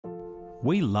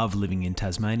We love living in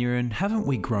Tasmania, and haven't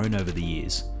we grown over the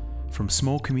years? From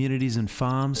small communities and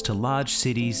farms to large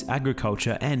cities,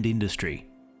 agriculture and industry.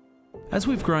 As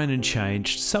we've grown and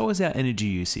changed, so has our energy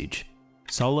usage.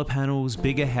 Solar panels,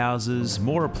 bigger houses,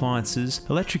 more appliances,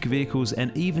 electric vehicles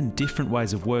and even different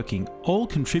ways of working all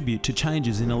contribute to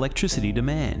changes in electricity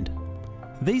demand.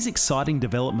 These exciting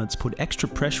developments put extra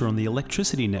pressure on the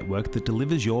electricity network that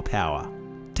delivers your power.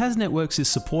 TasNetworks is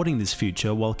supporting this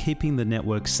future while keeping the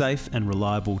network safe and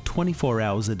reliable 24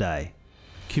 hours a day.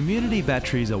 Community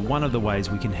batteries are one of the ways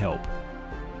we can help.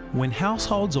 When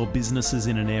households or businesses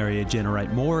in an area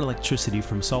generate more electricity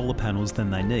from solar panels than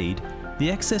they need,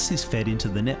 the excess is fed into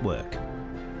the network.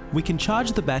 We can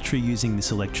charge the battery using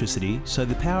this electricity so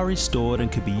the power is stored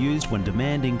and can be used when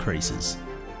demand increases.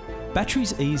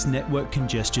 Batteries ease network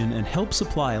congestion and help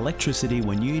supply electricity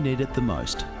when you need it the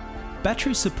most.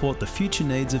 Batteries support the future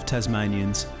needs of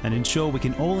Tasmanians and ensure we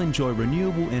can all enjoy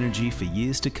renewable energy for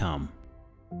years to come.